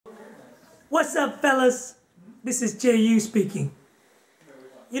What's up, fellas? This is JU speaking.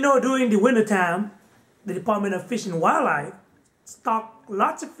 You know, during the wintertime, the Department of Fish and Wildlife stock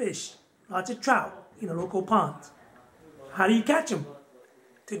lots of fish, lots of trout in the local ponds. How do you catch them?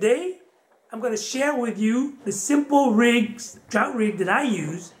 Today, I'm going to share with you the simple trout rig that I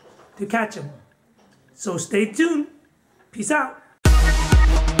use to catch them. So stay tuned. Peace out.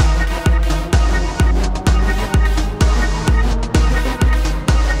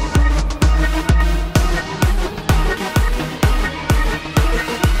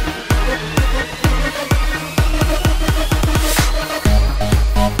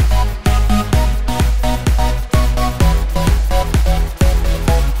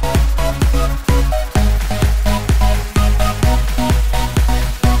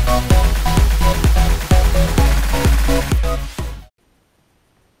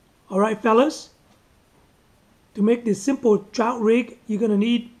 Alright, fellas, to make this simple trout rig, you're going to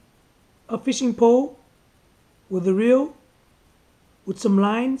need a fishing pole with a reel, with some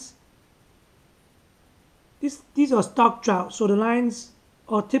lines. These are stock trout, so the lines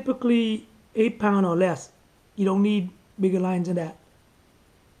are typically 8 pound or less. You don't need bigger lines than that.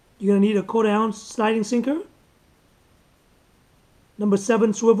 You're going to need a 1/4 ounce sliding sinker, number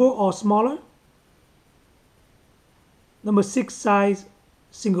 7 swivel or smaller, number 6 size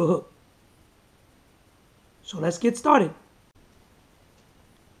single hook. So let's get started.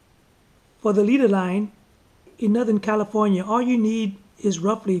 For the leader line, in Northern California, all you need is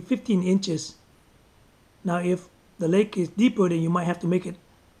roughly 15 inches. Now if the lake is deeper, then you might have to make it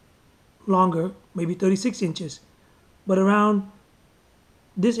longer, maybe 36 inches. But around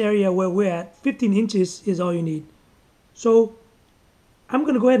this area where we're at, 15 inches is all you need. So I'm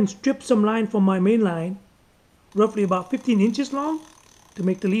going to go ahead and strip some line from my main line, roughly about 15 inches long, to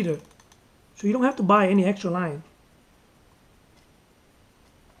make the leader. So you don't have to buy any extra line.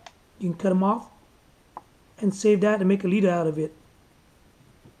 You can cut them off and save that and make a leader out of it.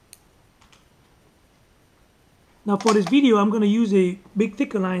 Now for this video, I'm going to use a big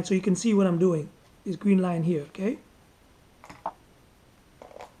thicker line so you can see what I'm doing. This green line here, okay?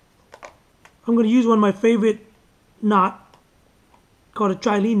 I'm going to use one of my favorite knot called a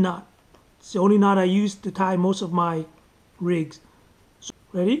trilene knot. It's the only knot I use to tie most of my rigs. So,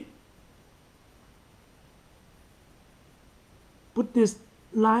 ready? Put this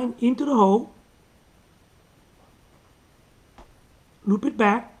line into the hole, loop it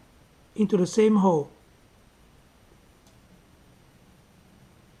back into the same hole.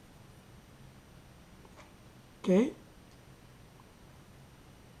 Okay.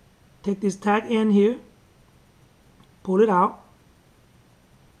 Take this tag end here, pull it out.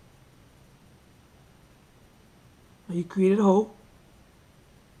 Now you created a hole.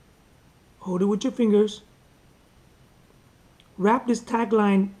 Hold it with your fingers. Wrap this tag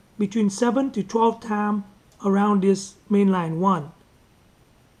line between 7 to 12 times around this main line. 1,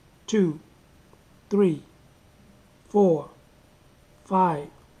 2, 3, 4, 5,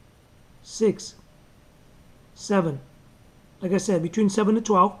 6, 7. Like I said, between 7 to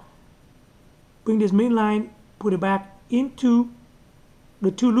 12. Bring this main line, put it back into the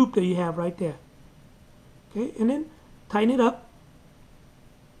 2 loop that you have right there. Okay, and then tighten it up.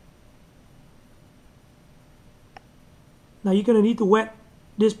 Now you're going to need to wet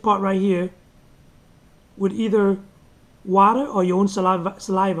this part right here with either water or your own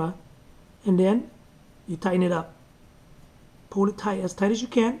saliva, and then you tighten it up. Pull it tight as you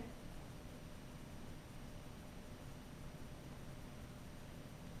can.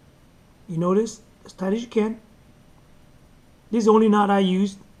 You notice, as tight as you can. This is the only knot I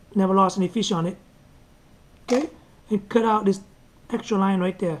used, never lost any fish on it. Okay, and cut out this extra line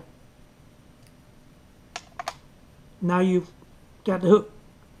right there. Now you've got the hook.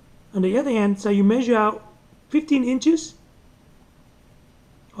 On the other hand, so you measure out 15 inches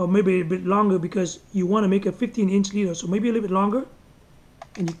or maybe a bit longer because you want to make a 15-inch leader, so maybe a little bit longer,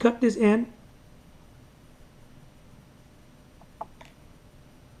 and you cut this end.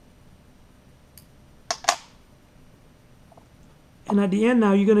 And at the end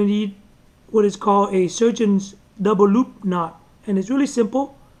now you're going to need what is called a surgeon's double loop knot, and it's really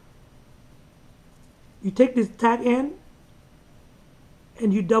simple. You take this tag end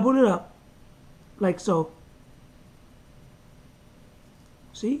and you double it up like so.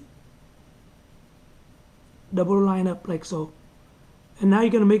 See? Double line up like so. And now you're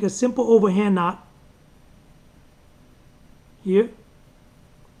going to make a simple overhand knot here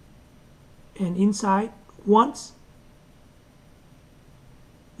and inside once.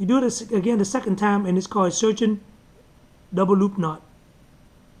 You do this again the second time, and it's called a surgeon double loop knot.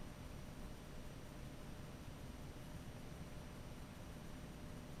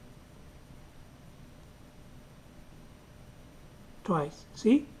 twice.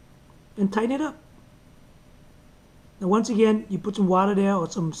 See? And tighten it up. Now once again, you put some water there or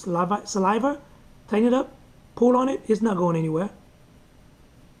some saliva, tighten it up, pull on it, it's not going anywhere.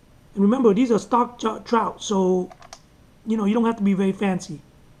 And remember, these are stock trout, so you don't have to be very fancy.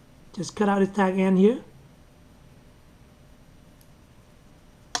 Just cut out this tag end here.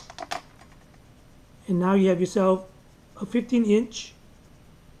 And now you have yourself a 15-inch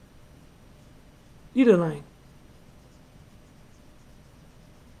leader line.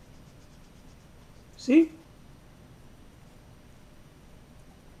 See?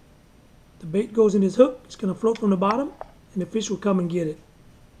 The bait goes in this hook, it's going to float from the bottom, and the fish will come and get it.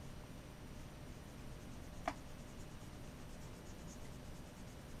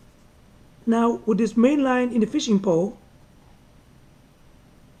 Now, with this main line in the fishing pole,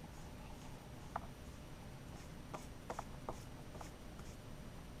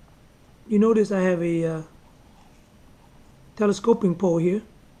 you notice I have a telescoping pole here.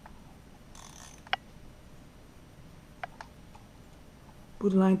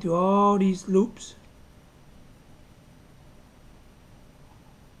 Put the line through all these loops.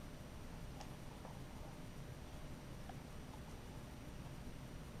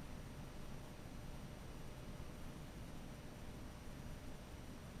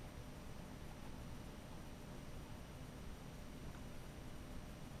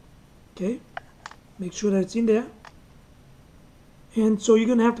 Okay, make sure that it's in there. And so you're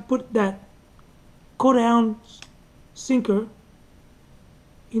going to have to put that go-down sinker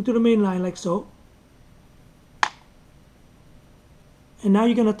into the main line like so. And now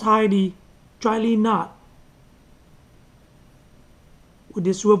you're going to tie the tri-lead knot with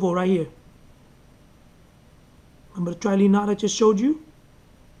this swivel right here. Remember the tri-lead knot I just showed you?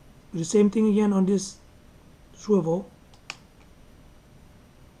 Do the same thing again on this swivel.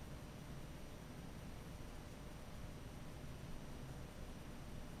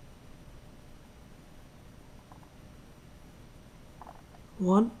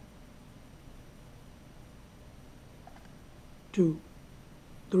 One, 2,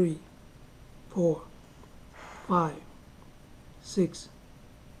 3, 4, 5, 6,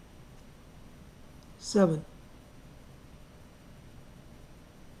 7.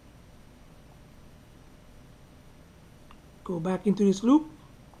 Go back into this loop,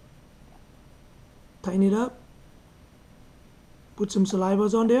 tighten it up, put some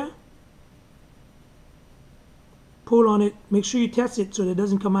salivas on there, pull on it, make sure you test it so that it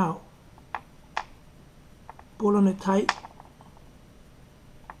doesn't come out. Pull on it tight,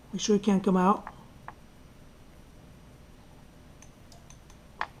 make sure it can't come out.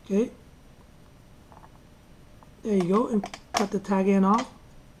 Okay, there you go, and cut the tag end off.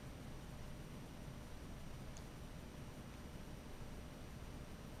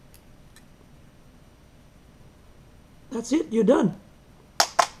 That's it, you're done.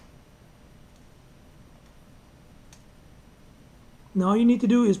 Now all you need to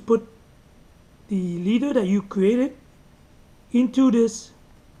do is put the leader that you created into this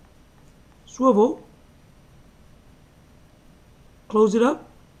swivel, close it up,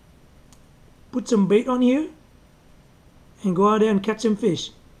 put some bait on here, and go out there and catch some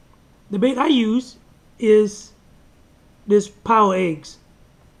fish. The bait I use is this power eggs.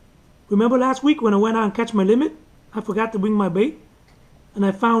 Remember last week when I went out and catch my limit, I forgot to bring my bait, and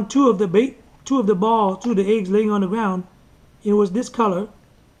I found two of the eggs laying on the ground. It was this color,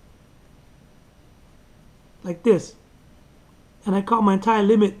 like this, and I caught my entire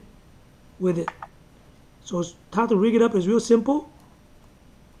limit with it. So how to rig it up is real simple.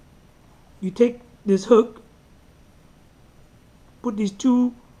 You take this hook, put these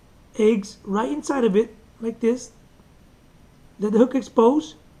two eggs right inside of it, like this. Let the hook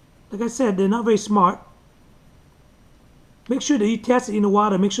expose. Like I said, they're not very smart. Make sure that you test it in the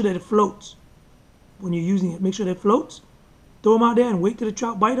water. Make sure that it floats when you're using it. Make sure that it floats. Throw them out there and wait till the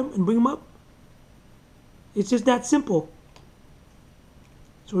trout bite them and bring them up. It's just that simple.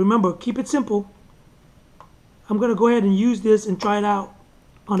 So remember, keep it simple. I'm going to go ahead and use this and try it out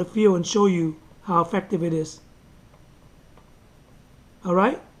on the field and show you how effective it is.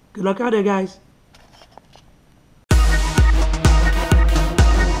 Alright? Good luck out there, guys.